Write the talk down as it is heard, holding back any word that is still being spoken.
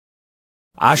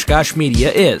Oshkosh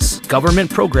Media is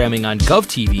government programming on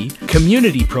GovTV,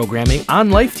 community programming on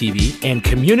Life TV, and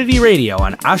community radio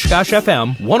on Oshkosh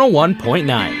FM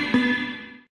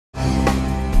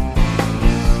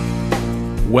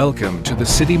 101.9. Welcome to the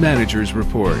City Manager's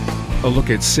Report, a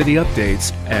look at city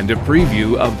updates and a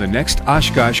preview of the next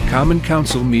Oshkosh Common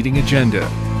Council meeting agenda.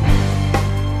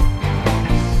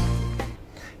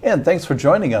 And thanks for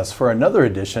joining us for another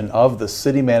edition of the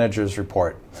City Manager's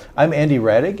Report. I'm Andy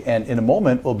Radig, and in a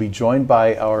moment we'll be joined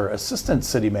by our Assistant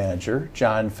City Manager,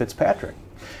 John Fitzpatrick.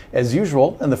 As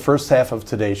usual, in the first half of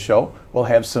today's show, we'll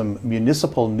have some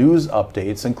municipal news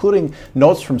updates, including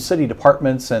notes from city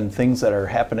departments and things that are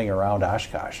happening around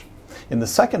Oshkosh. In the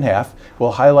second half,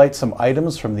 we'll highlight some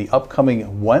items from the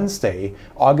upcoming Wednesday,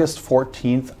 August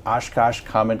 14th Oshkosh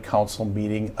Common Council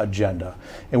meeting agenda.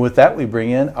 And with that, we bring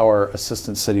in our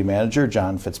Assistant City Manager,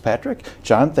 John Fitzpatrick.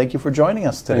 John, thank you for joining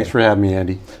us today. Thanks for having me,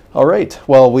 Andy. All right.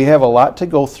 Well, we have a lot to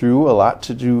go through, a lot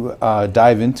to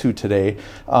dive into today.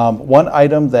 One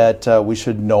item that we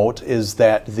should note is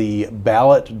that the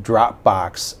ballot drop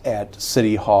box at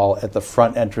City Hall, at the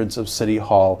front entrance of City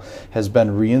Hall, has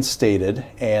been reinstated,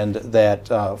 and that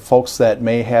folks that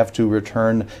may have to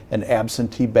return an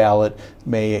absentee ballot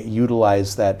may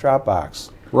utilize that drop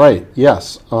box. Right,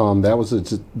 yes. That was a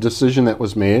decision that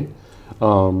was made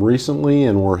recently,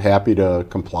 and we're happy to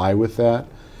comply with that.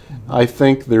 I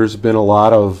think there's been a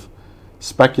lot of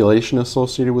speculation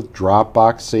associated with drop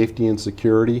box safety and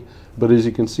security, but as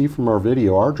you can see from our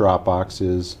video, our drop box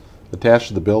is attached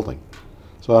to the building.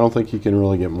 So I don't think you can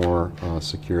really get more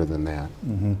secure than that.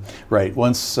 Mm-hmm. Right.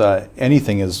 Once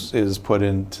anything is put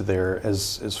into there,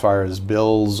 as far as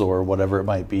bills or whatever it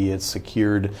might be, it's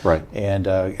secured. Right. And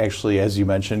actually, as you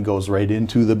mentioned, goes right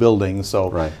into the building.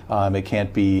 So right. It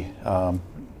can't be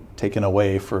taken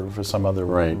away for some other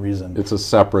reason. It's a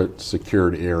separate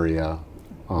secured area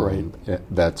right.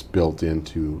 that's built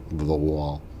into the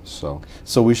wall. So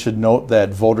we should note that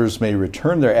voters may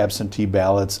return their absentee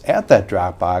ballots at that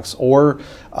drop box or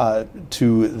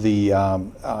to the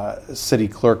city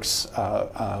clerk's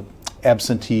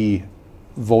absentee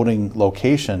voting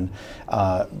location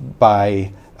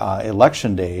by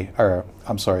election day, or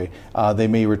I'm sorry, they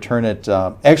may return it,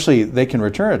 actually they can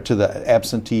return it to the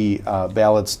absentee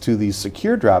ballots to the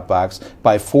secure drop box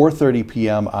by 4:30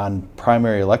 p.m. on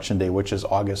primary election day, which is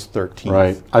August 13th.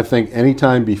 Right. I think any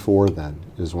time before then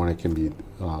is when it can be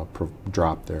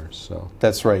dropped there. So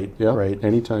that's right. Yeah. Right.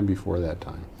 Any time before that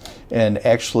time. And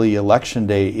actually, Election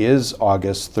Day is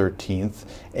August 13th,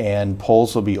 and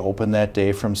polls will be open that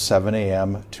day from 7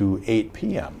 a.m. to 8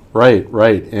 p.m. Right,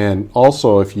 right. And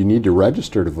also, if you need to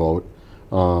register to vote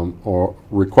or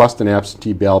request an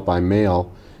absentee ballot by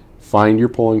mail, find your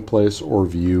polling place or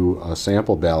view a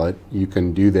sample ballot. You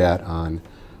can do that on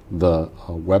the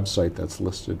website that's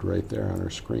listed right there on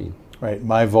our screen. Right,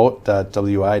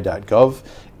 myvote.wi.gov.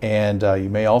 And you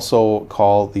may also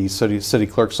call the city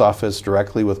clerk's office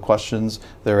directly with questions.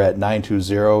 They're at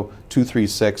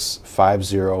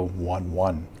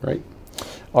 920-236-5011. Right.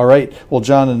 All right. Well,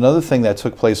 John, another thing that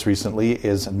took place recently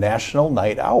is National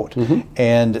Night Out. Mm-hmm.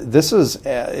 And this is,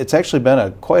 it's actually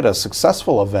been quite a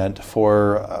successful event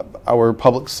for our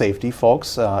public safety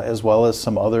folks, as well as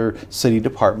some other city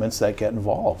departments that get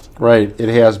involved. Right. It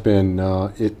has been,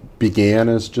 it began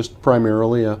as just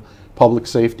primarily a public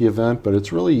safety event, but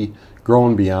it's really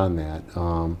grown beyond that.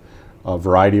 A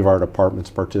variety of our departments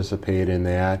participate in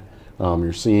that.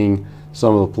 You're seeing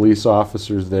some of the police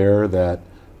officers there that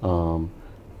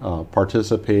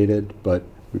participated, but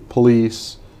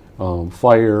police,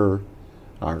 fire,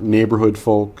 our neighborhood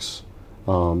folks,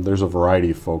 there's a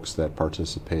variety of folks that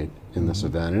participate in this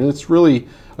event. And it's really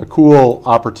a cool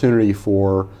opportunity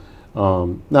for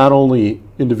not only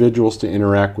individuals to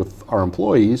interact with our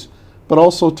employees, but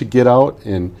also to get out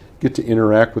and get to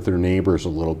interact with their neighbors a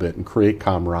little bit and create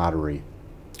camaraderie.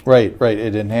 Right, right.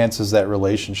 It enhances that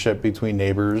relationship between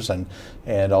neighbors and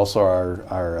also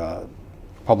our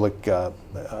public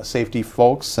safety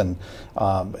folks, and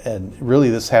really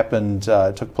this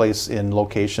took place in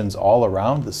locations all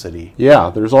around the city. Yeah,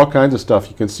 there's all kinds of stuff.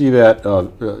 You can see that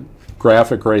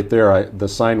graphic right there, the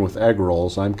sign with egg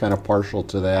rolls. I'm kind of partial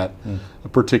to that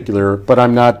particular, but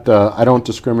I'm not. I don't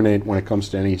discriminate when it comes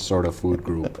to any sort of food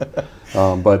group.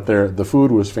 But the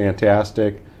food was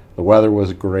fantastic. The weather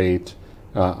was great.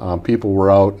 People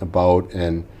were out and about,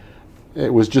 and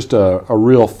it was just a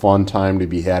real fun time to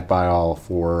be had by all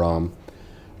for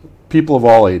people of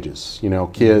all ages. You know,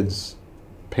 kids,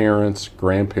 parents,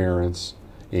 grandparents,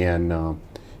 and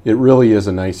it really is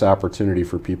a nice opportunity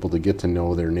for people to get to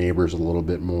know their neighbors a little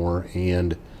bit more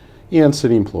and and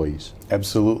city employees.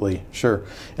 Absolutely, sure.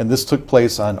 And this took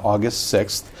place on August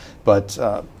 6th,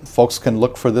 but folks can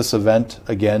look for this event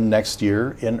again next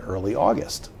year in early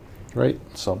August. Right.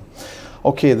 So,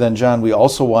 okay, then, John, we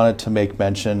also wanted to make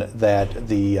mention that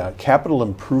the capital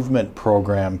improvement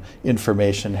program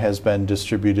information has been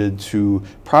distributed to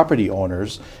property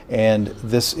owners, and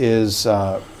this is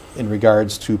in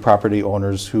regards to property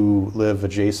owners who live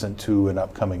adjacent to an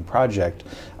upcoming project.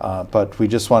 But we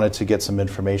just wanted to get some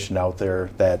information out there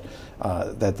that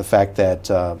the fact that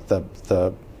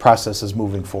the process is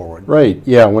moving forward. Right,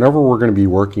 yeah, whenever we're going to be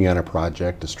working on a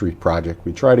project, a street project,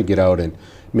 we try to get out and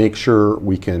make sure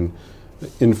we can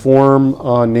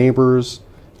inform neighbors,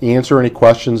 answer any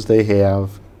questions they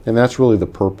have, and that's really the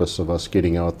purpose of us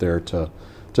getting out there,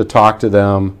 to talk to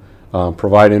them,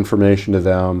 provide information to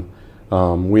them.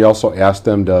 We also ask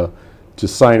them to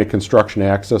sign a construction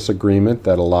access agreement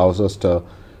that allows us to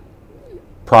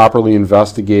properly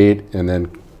investigate and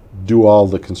then do all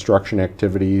the construction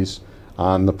activities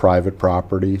on the private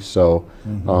property. So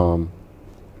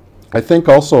I think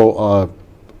also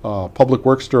Public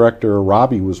Works Director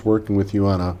Radig was working with you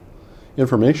on a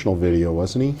informational video,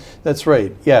 wasn't he? That's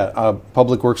right. Yeah,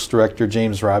 Public Works Director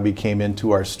James Radig came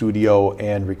into our studio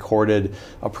and recorded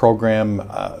a program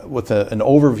with an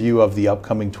overview of the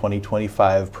upcoming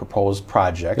 2025 proposed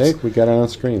projects. Hey, we got it on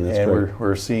screen. That's and great.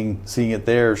 we're seeing it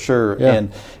there, sure. Yeah.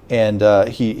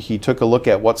 And he took a look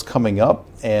at what's coming up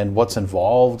and what's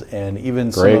involved, and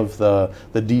even some of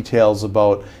the details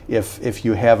about if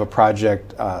you have a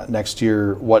project next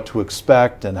year, what to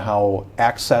expect and how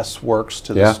access works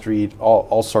to the street,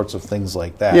 all sorts of things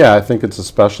like that. Yeah, I think it's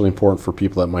especially important for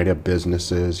people that might have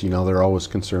businesses. You know, they're always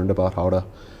concerned about how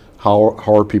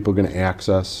are people going to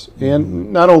access,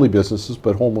 and not only businesses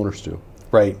but homeowners too.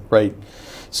 Right, right.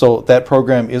 So that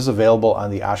program is available on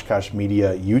the Oshkosh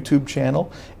Media YouTube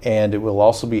channel, and it will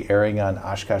also be airing on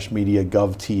Oshkosh Media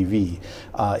Gov TV.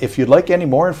 If you'd like any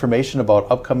more information about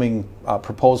upcoming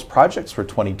proposed projects for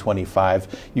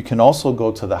 2025, you can also go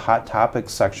to the Hot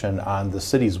Topics section on the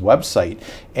city's website,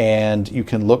 and you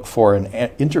can look for an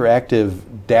interactive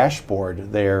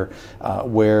dashboard there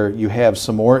where you have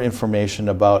some more information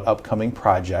about upcoming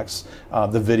projects.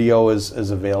 The video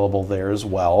is available there as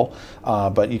well,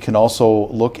 but you can also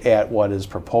look at what is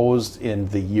proposed in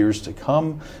the years to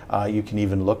come. You can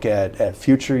even look at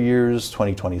future years,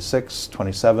 2026,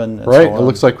 27, and right. so on. It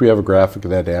looks like we have a graphic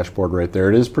of that dashboard right there.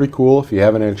 It is pretty cool. If you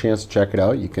haven't had a chance to check it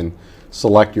out, you can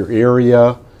select your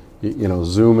area,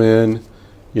 zoom in,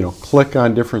 click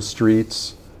on different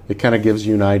streets. It kind of gives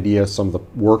you an idea of some of the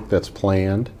work that's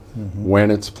planned,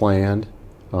 when it's planned,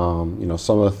 some of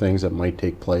the things that might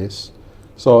take place.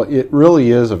 So it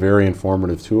really is a very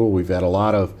informative tool. We've had a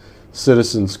lot of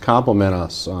citizens compliment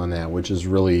us on that, which is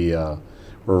really,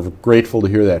 we're grateful to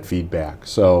hear that feedback.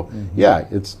 So yeah,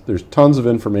 there's tons of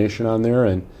information on there,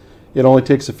 and it only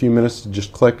takes a few minutes to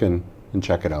just click and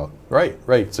check it out. Right.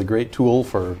 It's a great tool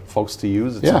for folks to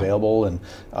use. It's available, and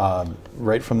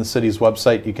right from the city's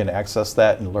website, you can access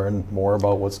that and learn more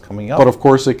about what's coming up. But of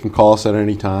course, they can call us at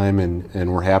any time,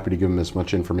 and we're happy to give them as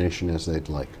much information as they'd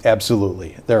like.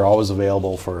 Absolutely. They're always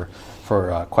available for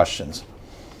questions.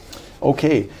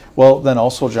 Okay. Well, then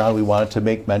also, John, we wanted to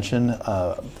make mention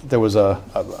there was a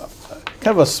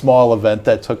kind of a small event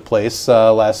that took place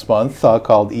last month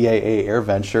called EAA Air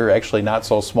Venture. Actually, not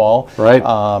so small. Right.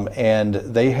 And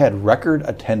they had record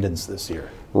attendance this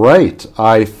year. Right.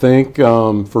 I think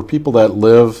for people that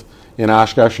live in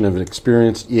Oshkosh and have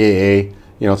experienced EAA,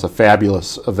 it's a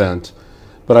fabulous event.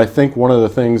 But I think one of the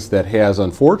things that has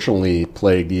unfortunately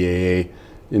plagued EAA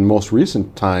in most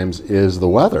recent times is the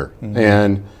weather.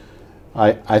 And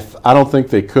I don't think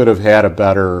they could have had a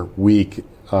better week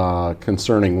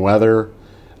concerning weather.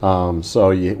 So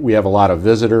we have a lot of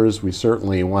visitors. We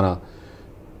certainly want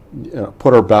to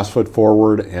put our best foot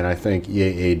forward, and I think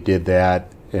EAA did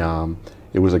that.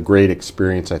 It was a great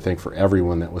experience, I think, for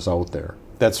everyone that was out there.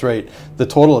 That's right. The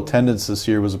total attendance this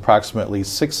year was approximately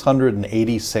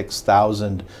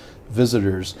 686,000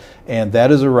 visitors, and that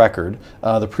is a record.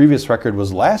 The previous record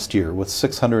was last year with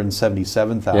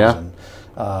 677,000.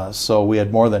 So we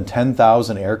had more than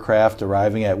 10,000 aircraft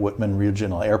arriving at Whitman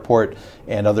Regional Airport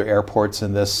and other airports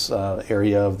in this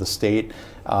area of the state.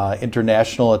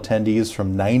 International attendees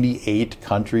from 98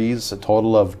 countries, a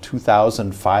total of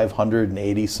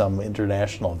 2,580 some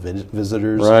international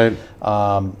visitors. Right.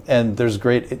 And there's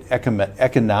great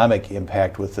economic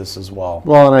impact with this as well.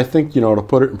 Well, and I think, to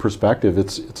put it in perspective,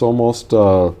 it's almost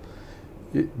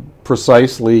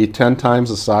precisely 10 times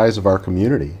the size of our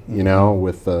community,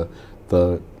 with the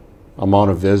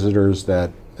amount of visitors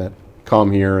that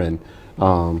come here, and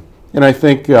I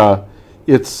think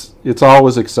it's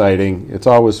always exciting. It's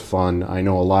always fun. I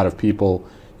know a lot of people,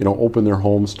 open their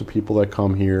homes to people that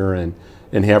come here and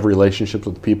have relationships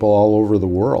with people all over the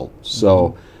world.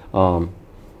 So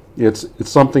it's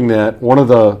something that one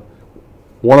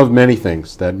of many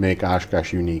things that make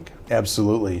Oshkosh unique.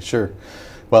 Absolutely, sure.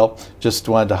 Well, just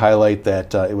wanted to highlight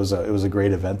that it was a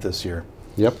great event this year.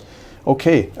 Yep.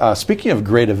 Okay, speaking of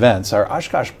great events, our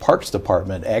Oshkosh Parks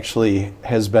Department actually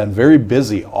has been very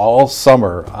busy all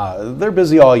summer. They're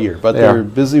busy all year, but they're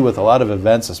busy with a lot of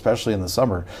events, especially in the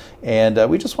summer. And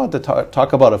we just wanted to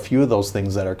talk about a few of those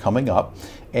things that are coming up.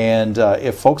 And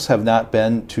if folks have not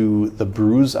been to the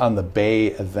Brews on the Bay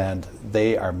event,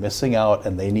 they are missing out,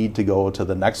 and they need to go to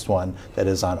the next one that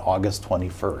is on August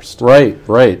 21st.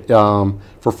 Right.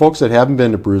 For folks that haven't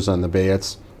been to Brews on the Bay,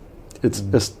 it's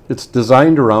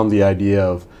designed around the idea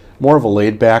of more of a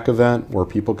laid-back event where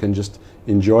people can just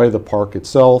enjoy the park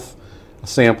itself,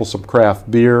 sample some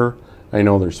craft beer. I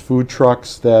know there's food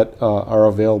trucks that are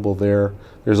available there.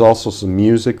 There's also some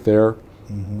music there,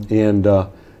 and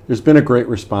there's been a great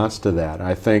response to that.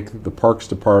 I think the Parks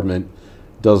Department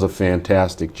does a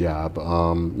fantastic job.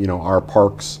 Our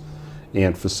parks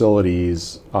and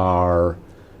facilities are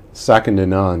second to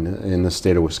none in the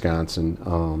state of Wisconsin,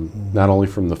 not only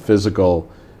from the physical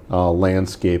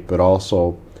landscape, but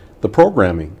also the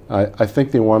programming. I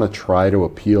think they want to try to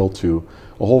appeal to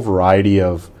a whole variety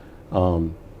of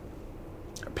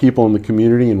people in the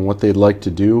community and what they'd like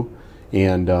to do.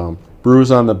 And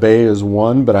Brews on the Bay is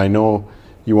one, but I know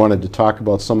you wanted to talk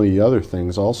about some of the other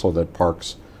things also that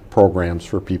parks programs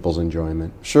for people's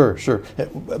enjoyment. Sure.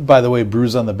 By the way,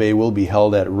 Brews on the Bay will be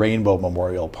held at Rainbow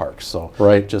Memorial Park, so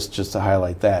just to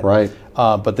highlight that. Right.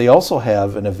 But they also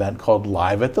have an event called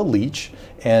Live at the Leach,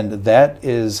 and that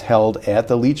is held at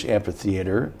the Leach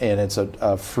Amphitheater, and it's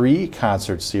a free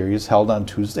concert series held on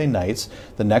Tuesday nights.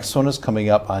 The next one is coming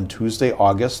up on Tuesday,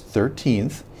 August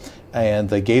 13th. And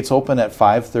the gates open at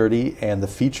 5:30, and the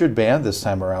featured band this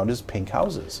time around is Pink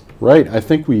Houses. Right. I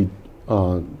think we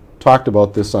talked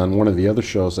about this on one of the other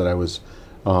shows that I was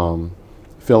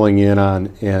filling in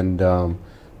on, and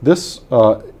this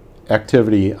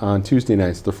activity on Tuesday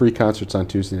nights, the free concerts on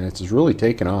Tuesday nights, has really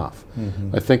taken off.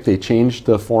 I think they changed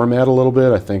the format a little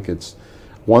bit. I think it's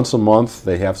once a month.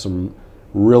 They have some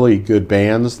really good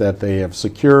bands that they have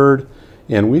secured,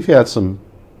 and we've had some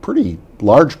pretty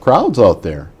large crowds out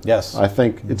there. Yes. I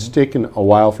think it's taken a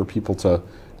while for people to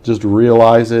just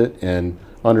realize it and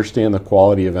understand the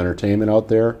quality of entertainment out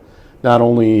there, not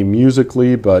only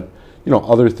musically, but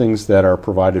other things that are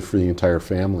provided for the entire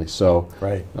family. So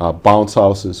bounce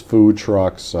houses, food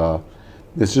trucks,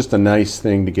 it's just a nice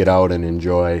thing to get out and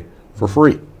enjoy for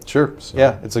free. Sure. So.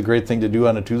 Yeah, it's a great thing to do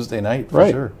on a Tuesday night, for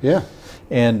sure. Yeah.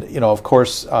 And, of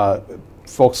course,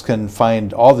 folks can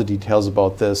find all the details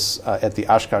about this at the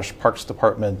Oshkosh Parks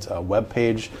Department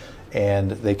webpage,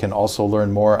 and they can also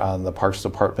learn more on the Parks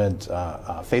Department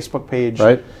Facebook page.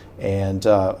 Right. And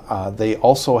they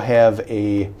also have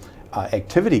a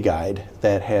activity guide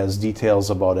that has details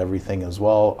about everything as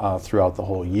well throughout the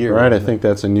whole year. Right. I think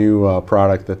that's a new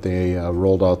product that they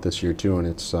rolled out this year too, and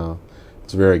it's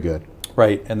very good.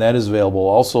 Right, and that is available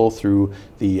also through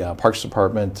the Parks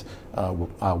Department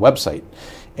website.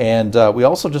 And we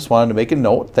also just wanted to make a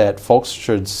note that folks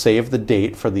should save the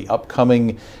date for the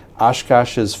upcoming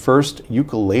Oshkosh's first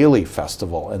Ukulele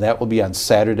Festival, and that will be on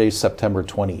Saturday, September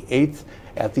 28th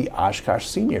at the Oshkosh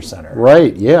Senior Center.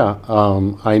 Right, yeah.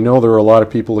 I know there are a lot of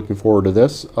people looking forward to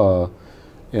this,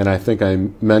 and I think I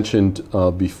mentioned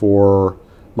before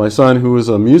my son, who is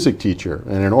a music teacher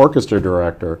and an orchestra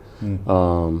director,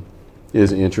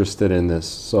 is interested in this.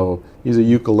 So he's a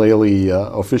ukulele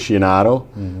aficionado,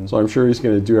 so I'm sure he's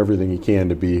going to do everything he can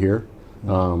to be here.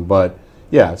 But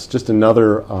yeah, it's just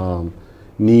another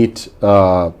neat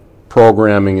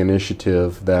programming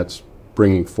initiative that's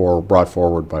brought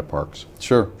forward by Parks.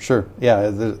 Sure. Yeah,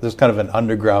 there's kind of an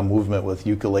underground movement with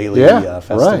ukulele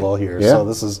festival here, so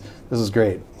this is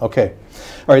great. Okay.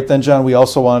 All right, then, John, we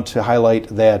also want to highlight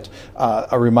that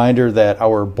a reminder that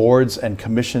our boards and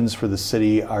commissions for the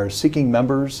city are seeking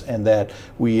members, and that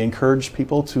we encourage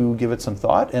people to give it some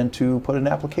thought and to put an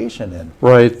application in.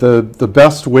 Right. The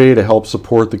best way to help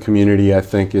support the community, I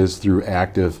think, is through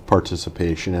active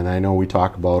participation, and I know we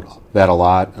talk about that a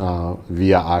lot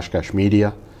via Oshkosh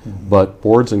Media. But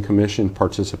boards and commission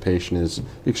participation is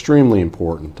extremely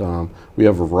important. We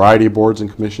have a variety of boards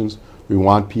and commissions. We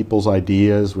want people's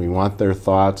ideas. We want their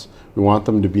thoughts. We want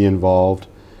them to be involved.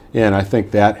 And I think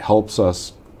that helps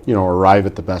us, arrive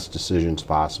at the best decisions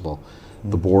possible.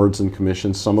 The boards and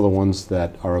commissions, some of the ones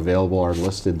that are available are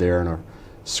listed there on our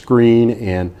screen.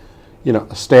 And,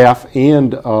 staff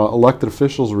and elected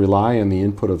officials rely on the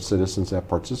input of citizens that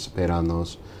participate on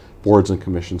those boards and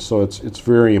commissions. So it's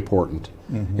very important.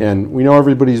 And we know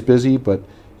everybody's busy, but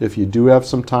if you do have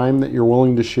some time that you're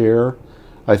willing to share,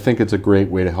 I think it's a great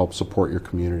way to help support your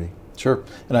community. Sure.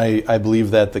 And I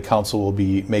believe that the council will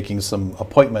be making some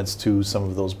appointments to some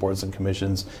of those boards and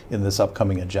commissions in this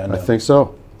upcoming agenda. I think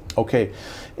so. Okay.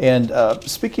 And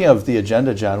speaking of the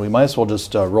agenda, John, we might as well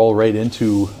just roll right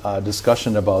into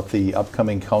discussion about the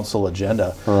upcoming council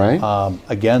agenda. All right.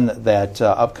 Again, that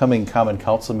upcoming Common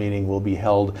Council meeting will be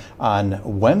held on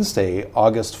Wednesday,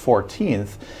 August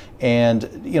 14th.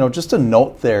 And, just a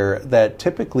note there that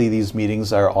typically these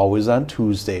meetings are always on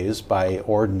Tuesdays by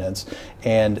ordinance.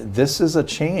 And this is a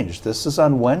change. This is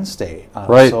on Wednesday.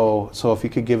 Right. So if you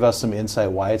could give us some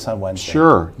insight why it's on Wednesday.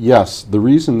 Sure. Yes. The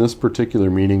reason this particular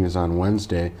meeting is on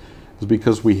Wednesday is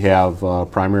because we have a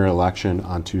primary election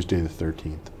on Tuesday the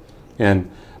 13th. And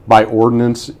by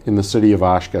ordinance in the city of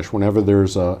Oshkosh, whenever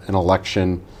there's an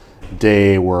election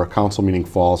day where a council meeting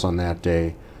falls on that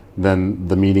day, then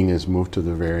the meeting is moved to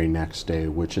the very next day,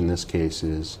 which in this case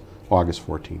is August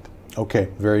 14th. Okay,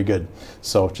 very good.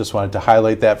 So just wanted to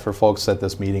highlight that for folks that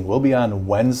this meeting will be on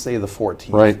Wednesday the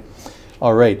 14th. Right.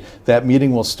 All right. That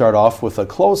meeting will start off with a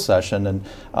closed session. And,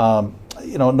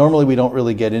 normally we don't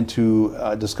really get into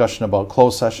a discussion about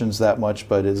closed sessions that much,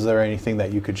 but is there anything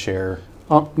that you could share?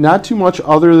 Not too much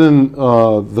other than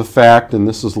the fact, and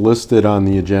this is listed on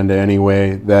the agenda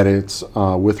anyway, that it's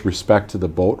with respect to the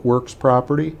Boat Works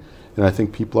property. And I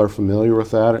think people are familiar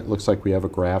with that. It looks like we have a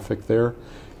graphic there.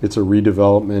 It's a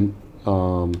redevelopment,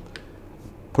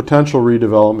 potential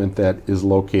redevelopment that is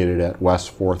located at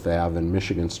West 4th Ave and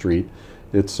Michigan Street.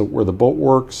 It's where the Boat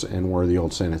Works and where the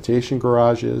old sanitation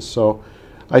garage is. So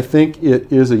I think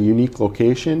it is a unique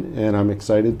location, and I'm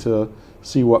excited to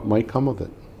see what might come of it.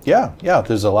 Yeah,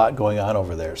 there's a lot going on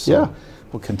over there. So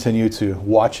we'll continue to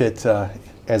watch it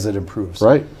as it improves.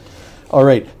 Right. All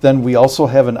right. Then we also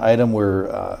have an item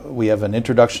where we have an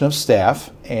introduction of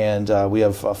staff, and we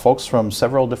have folks from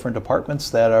several different departments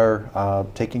that are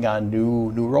taking on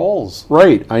new roles.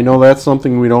 Right. I know that's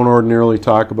something we don't ordinarily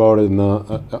talk about in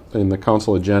the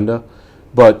council agenda,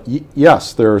 but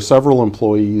yes, there are several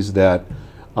employees that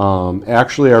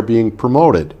actually are being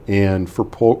promoted. And for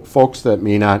folks that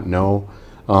may not know,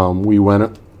 we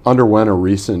underwent a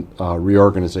recent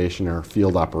reorganization in our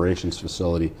field operations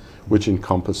facility, which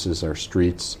encompasses our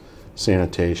streets,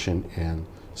 sanitation, and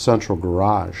central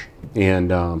garage.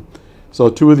 And so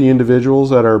two of the individuals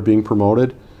that are being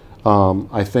promoted,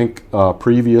 I think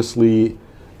previously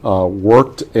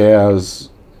worked their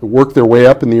way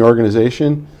up in the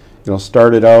organization,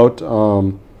 started out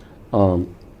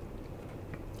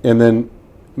and then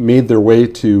made their way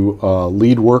to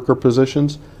lead worker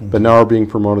positions, but now are being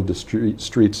promoted to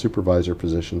street supervisor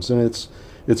positions. And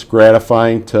it's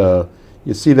gratifying to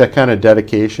see that kind of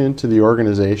dedication to the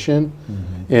organization.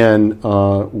 And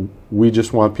we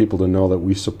just want people to know that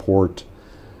we support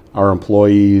our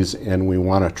employees, and we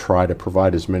want to try to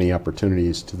provide as many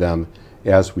opportunities to them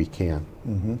as we can.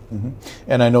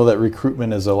 And I know that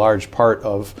recruitment is a large part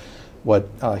of what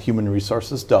Human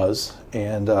Resources does,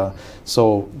 and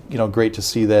so great to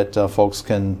see that folks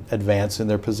can advance in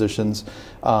their positions.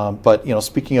 But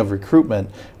speaking of recruitment,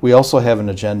 we also have an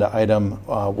agenda item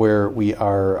where we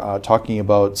are talking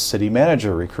about city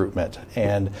manager recruitment,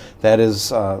 and that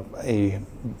is a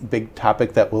big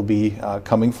topic that will be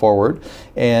coming forward.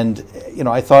 And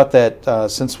I thought that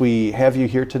since we have you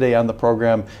here today on the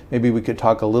program, maybe we could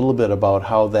talk a little bit about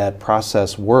how that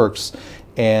process works.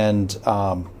 And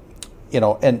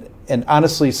and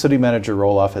honestly, City Manager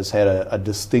Roloff has had a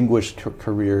distinguished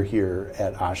career here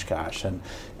at Oshkosh,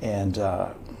 and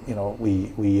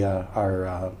we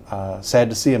are sad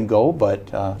to see him go,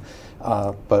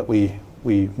 but we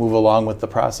move along with the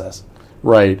process.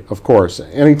 Right, of course.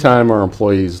 Anytime our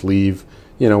employees leave,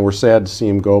 we're sad to see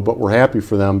them go, but we're happy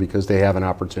for them because they have an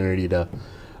opportunity to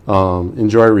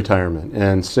enjoy retirement.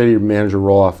 And City Manager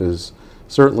Roloff is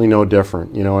certainly no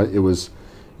different.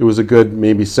 It was a good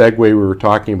maybe segue. We were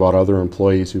talking about other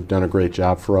employees who've done a great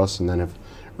job for us and then have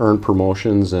earned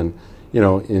promotions. And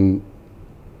in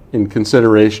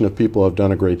consideration of people who have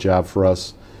done a great job for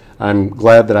us, I'm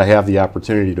glad that I have the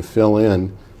opportunity to fill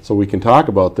in so we can talk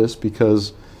about this,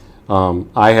 because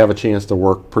I have a chance to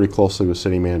work pretty closely with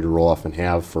City Manager Roloff and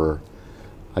have for,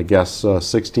 I guess,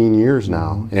 16 years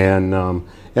now. And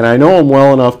I know him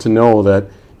well enough to know that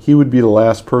he would be the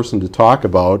last person to talk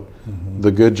about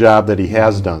the good job that he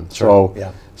has done. Sure.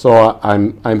 So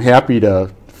I'm happy to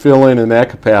fill in that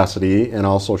capacity and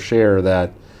also share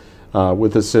that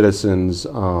with the citizens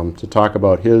to talk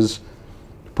about his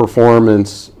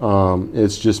performance,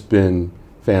 it's just been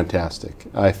fantastic.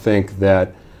 I think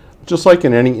that just like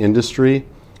in any industry,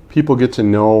 people get to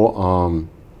know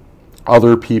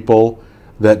other people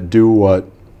that do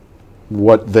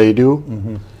what they do.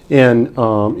 Mm-hmm. And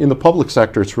in the public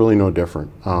sector, it's really no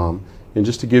different. And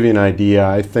just to give you an idea,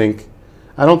 I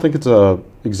don't think it's a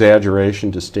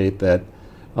exaggeration to state that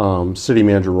City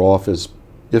Manager Roloff is,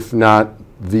 if not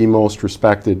the most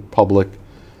respected public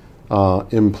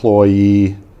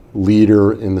employee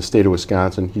leader in the state of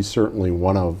Wisconsin, he's certainly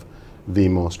one of the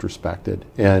most respected.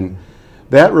 And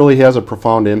that really has a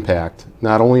profound impact,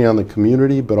 not only on the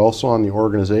community, but also on the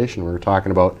organization. We were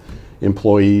talking about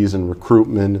employees and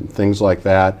recruitment and things like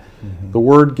that. Mm-hmm. The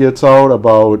word gets out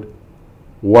about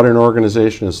what an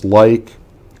organization is like,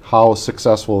 how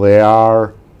successful they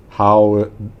are,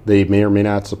 how they may or may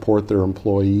not support their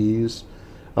employees.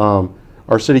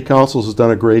 Our city council has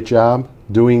done a great job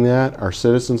doing that. Our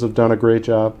citizens have done a great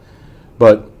job.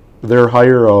 But their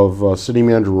hire of City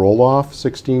Manager Roloff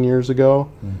 16 years ago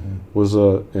mm-hmm. was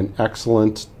an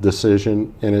excellent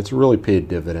decision, and it's really paid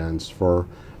dividends for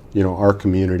our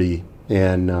community.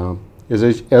 And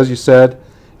as you said,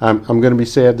 I'm going to be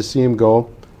sad to see him go,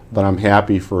 but I'm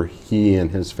happy for he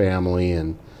and his family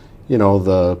and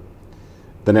the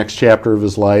next chapter of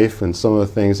his life and some of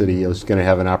the things that he is going to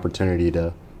have an opportunity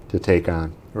to take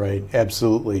on. Right,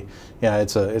 absolutely. Yeah,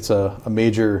 it's a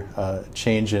major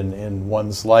change in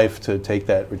one's life to take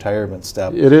that retirement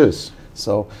step. It is.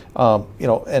 So,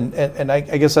 and I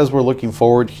guess as we're looking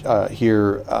forward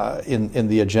here in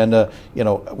the agenda,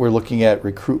 we're looking at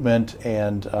recruitment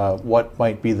and what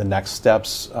might be the next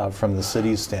steps from the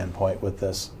city's standpoint with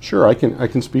this. Sure, I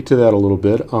can speak to that a little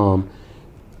bit.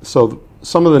 So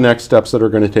some of the next steps that are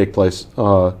going to take place,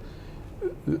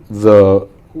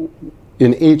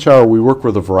 in HR, we work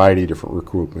with a variety of different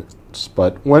recruitments,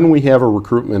 but when we have a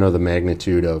recruitment of the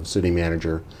magnitude of city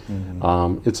manager,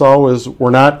 mm-hmm. We're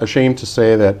not ashamed to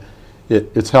say that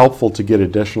it's helpful to get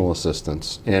additional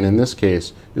assistance, and in this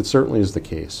case, it certainly is the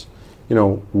case.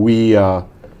 We are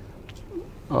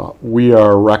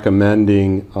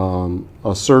recommending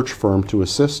a search firm to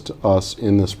assist us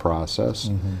in this process,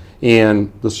 mm-hmm.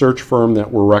 and the search firm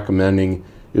that we're recommending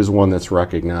is one that's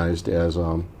recognized as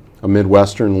a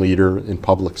Midwestern leader in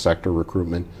public sector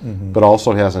recruitment, mm-hmm. but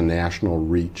also has a national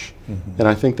reach. Mm-hmm. And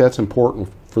I think that's important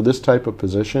for this type of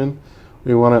position.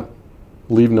 We want to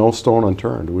leave no stone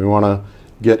unturned. We want to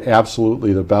get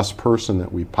absolutely the best person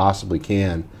that we possibly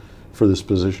can for this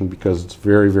position because it's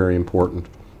very, very important.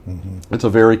 Mm-hmm. It's a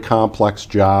very complex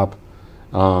job.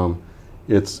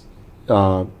 It's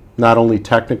not only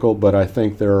technical, but I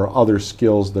think there are other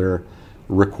skills that are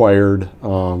required.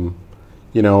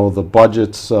 The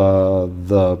budgets,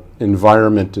 the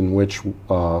environment in which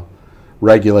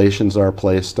regulations are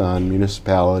placed on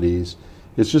municipalities.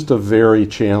 It's just a very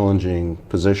challenging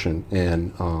position,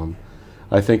 and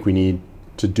I think we need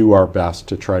to do our best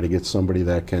to try to get somebody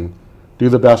that can do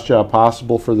the best job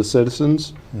possible for the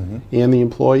citizens mm-hmm. and the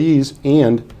employees,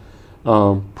 and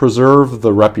preserve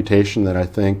the reputation that I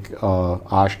think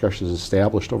Oshkosh has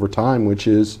established over time, which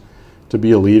is to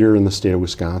be a leader in the state of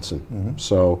Wisconsin. Mm-hmm.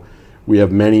 So we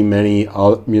have many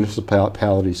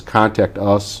municipalities contact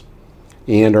us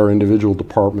and our individual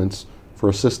departments for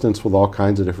assistance with all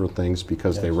kinds of different things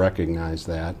because yes. they recognize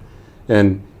that.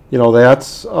 And,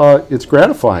 that's, it's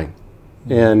gratifying.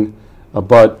 Mm-hmm. And,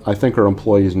 but I think our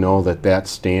employees know that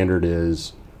standard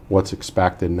is what's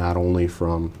expected not only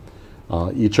from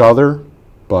each other,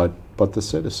 but the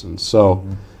citizens. So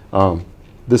mm-hmm.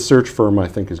 This search firm, I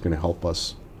think, is going to help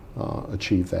us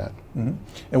achieve that. Mm-hmm.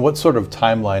 And what sort of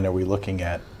timeline are we looking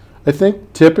at? I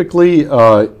think typically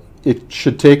it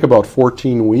should take about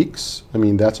 14 weeks. I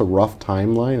mean, that's a rough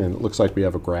timeline, and it looks like we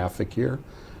have a graphic here.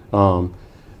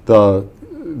 The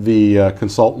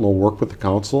consultant will work with the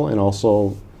council and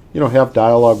also, have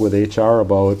dialogue with HR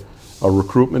about a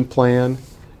recruitment plan,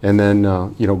 and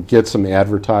then, get some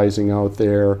advertising out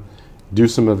there, do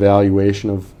some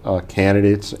evaluation of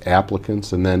candidates,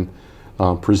 applicants, and then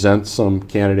present some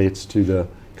candidates to the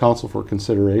council for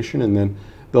consideration, and then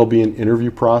there'll be an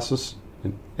interview process,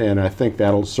 and I think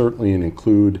that'll certainly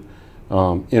include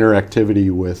interactivity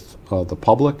with the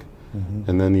public, mm-hmm.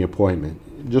 and then the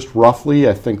appointment. Just roughly,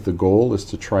 I think the goal is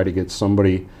to try to get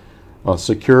somebody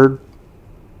secured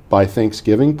by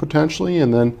Thanksgiving potentially,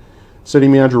 and then City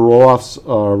Manager Roloff's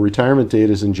retirement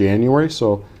date is in January,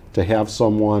 so to have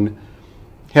someone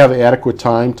have adequate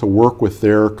time to work with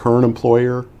their current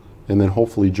employer and then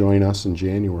hopefully join us in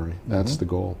January. That's mm-hmm. the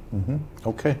goal. Mm-hmm.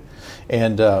 Okay.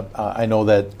 And I know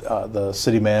that the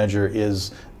city manager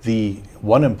is the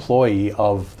one employee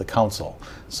of the council.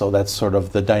 So that's sort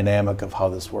of the dynamic of how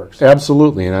this works.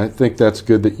 Absolutely, and I think that's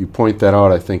good that you point that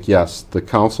out. I think, yes, the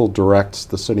council directs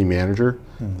the city manager.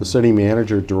 The city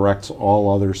manager directs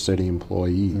all other city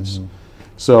employees.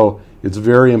 So it's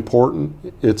very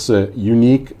important. It's a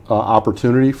unique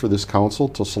opportunity for this council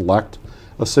to select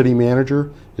a city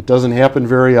manager. It doesn't happen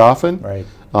very often. Right.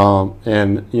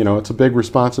 And, you know, it's a big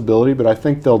responsibility, but I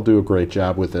think they'll do a great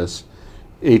job with this.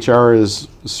 HR is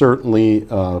certainly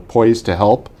poised to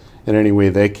help in any way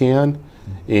they can,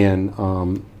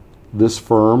 and this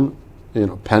firm, you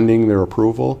know, pending their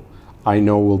approval, I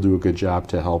know will do a good job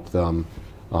to help them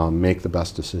make the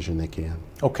best decision they can.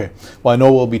 Okay. Well, I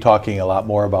know we'll be talking a lot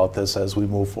more about this as we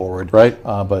move forward. Right.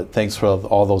 But thanks for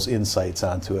all those insights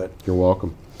onto it. You're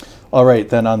welcome. All right,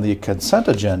 then on the consent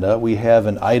agenda, we have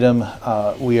an item.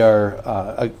 We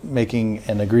are making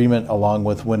an agreement along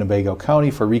with Winnebago County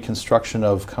for reconstruction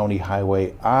of County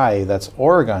Highway I, that's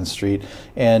Oregon Street.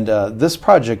 And this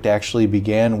project actually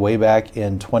began way back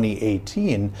in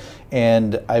 2018,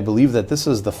 and I believe that this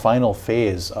is the final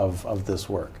phase of this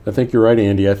work. I think you're right,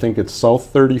 Andy. I think it's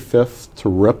South 35th to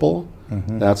Ripple.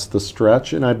 That's the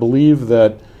stretch, and I believe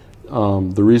that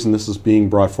the reason this is being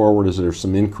brought forward is there's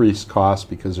some increased costs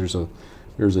because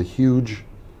there's a huge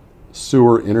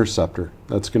sewer interceptor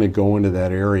that's going to go into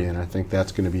that area, and I think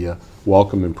that's going to be a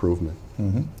welcome improvement.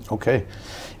 Okay.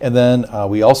 And then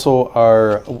we also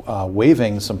are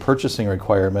waiving some purchasing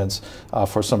requirements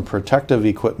for some protective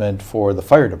equipment for the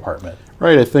fire department.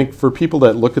 Right. I think for people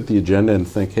that look at the agenda and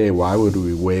think, hey, why would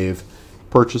we waive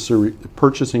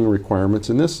purchasing requirements?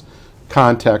 In this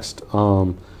context,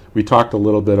 we talked a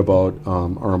little bit about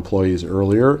our employees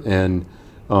earlier, and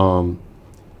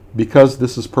because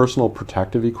this is personal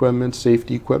protective equipment,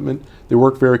 safety equipment, they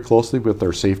work very closely with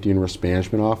our safety and risk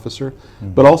management officer.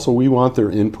 But also we want their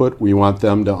input. We want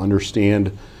them to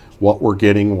understand what we're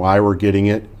getting, why we're getting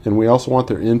it, and we also want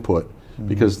their input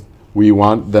because we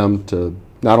want them to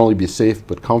not only be safe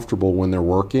but comfortable when they're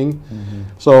working.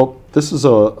 So this is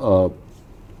a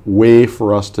way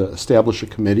for us to establish a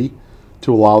committee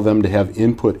to allow them to have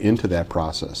input into that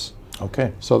process.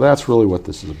 Okay. So that's really what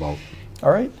this is about.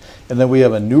 All right. And then we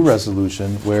have a new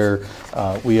resolution where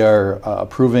we are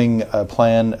approving a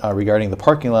plan regarding the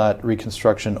parking lot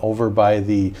reconstruction over by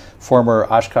the former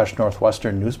Oshkosh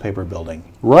Northwestern newspaper building.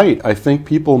 Right. I think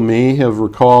people may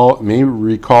recall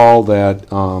that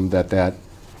that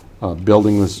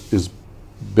building is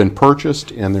been purchased,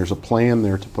 and there's a plan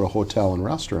there to put a hotel and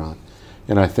restaurant.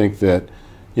 And I think that,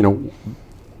 you know,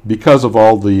 because of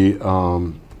all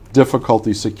the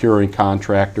difficulty securing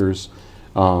contractors,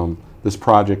 this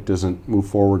project doesn't move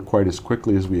forward quite as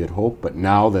quickly as we had hoped. But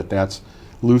now that that's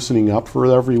loosening up for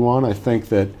everyone, I think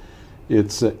that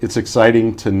it's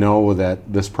exciting to know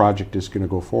that this project is going to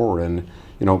go forward. And,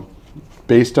 you know,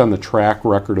 based on the track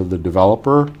record of the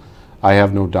developer, I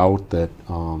have no doubt that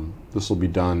this will be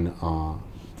done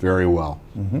very well.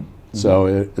 So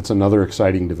it's another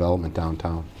exciting development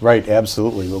downtown. Right,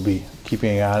 absolutely. We'll be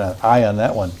keeping an eye on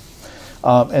that one.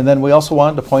 And then we also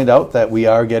wanted to point out that we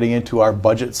are getting into our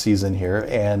budget season here,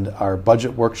 and our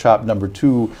budget workshop number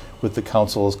 2 with the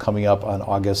council is coming up on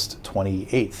August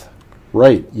 28th.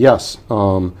 Right, yes.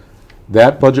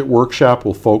 That budget workshop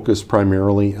will focus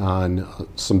primarily on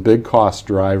some big cost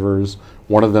drivers,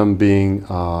 one of them being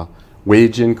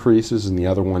wage increases and the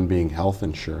other one being health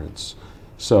insurance.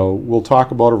 So we'll talk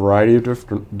about a variety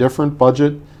of different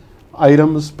budget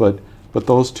items, but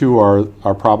those two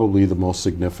are probably the most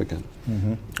significant.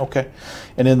 Okay.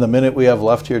 And in the minute we have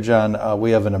left here, John, we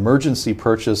have an emergency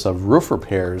purchase of roof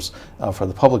repairs for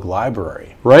the public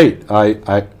library. Right.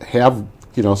 I have,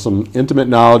 you know, some intimate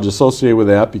knowledge associated with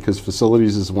that because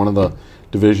facilities is one of the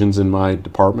divisions in my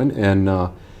department.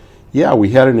 And yeah, we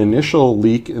had an initial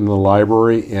leak in the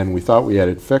library and we thought we had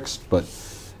it fixed, but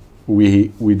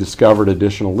we discovered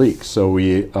additional leaks. So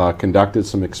we conducted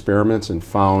some experiments and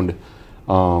found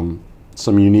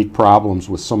some unique problems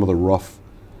with some of the roof,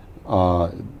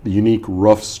 the unique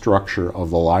roof structure of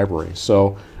the library.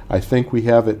 So I think we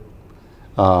have it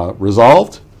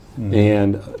resolved,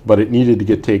 but it needed to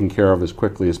get taken care of as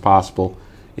quickly as possible,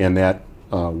 and that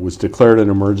was declared an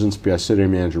emergency by City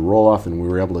Manager Roloff, and we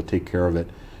were able to take care of it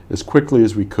as quickly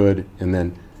as we could, and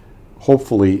then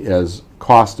hopefully as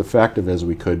cost effective as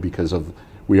we could because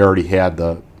we already had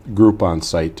the group on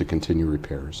site to continue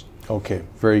repairs. Okay,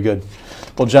 very good.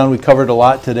 Well, John, we covered a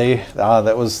lot today.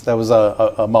 That was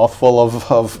a mouthful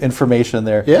of information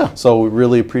there. Yeah. So we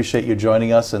really appreciate you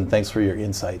joining us, and thanks for your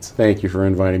insights. Thank you for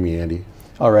inviting me, Andy.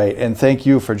 All right, and thank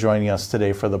you for joining us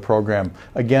today for the program.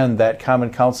 Again, that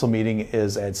Common Council meeting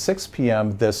is at 6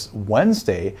 p.m. this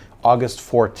Wednesday, August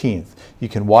 14th. You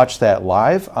can watch that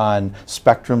live on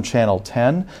Spectrum Channel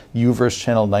 10, UVerse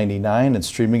Channel 99, and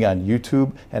streaming on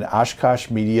YouTube and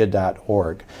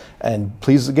OshkoshMedia.org. And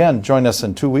please, again, join us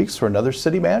in 2 weeks for another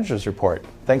City Managers Report.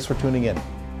 Thanks for tuning in.